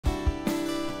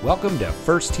Welcome to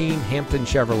First Team Hampton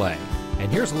Chevrolet,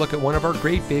 and here's a look at one of our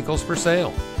great vehicles for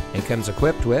sale. It comes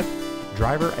equipped with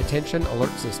driver attention alert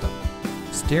system,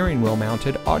 steering wheel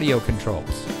mounted audio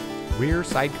controls, rear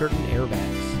side curtain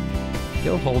airbags,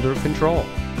 hill holder control,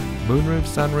 moonroof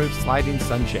sunroof sliding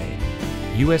sunshade,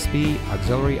 USB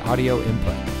auxiliary audio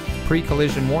input,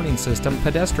 pre-collision warning system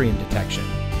pedestrian detection,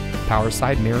 power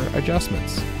side mirror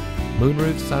adjustments,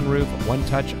 moonroof sunroof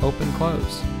one-touch open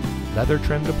close, leather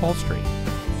trimmed upholstery,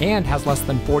 and has less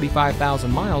than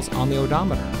 45,000 miles on the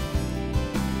odometer.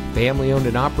 Family owned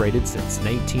and operated since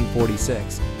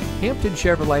 1946, Hampton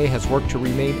Chevrolet has worked to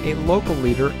remain a local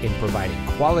leader in providing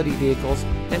quality vehicles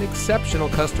and exceptional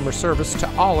customer service to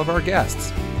all of our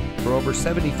guests. For over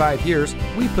 75 years,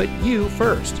 we put you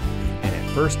first. And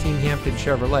at First Team Hampton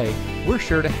Chevrolet, we're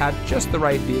sure to have just the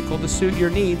right vehicle to suit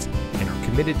your needs and are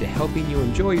committed to helping you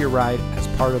enjoy your ride as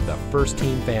part of the First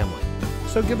Team family.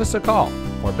 So give us a call,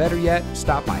 or better yet,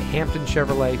 stop by Hampton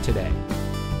Chevrolet today.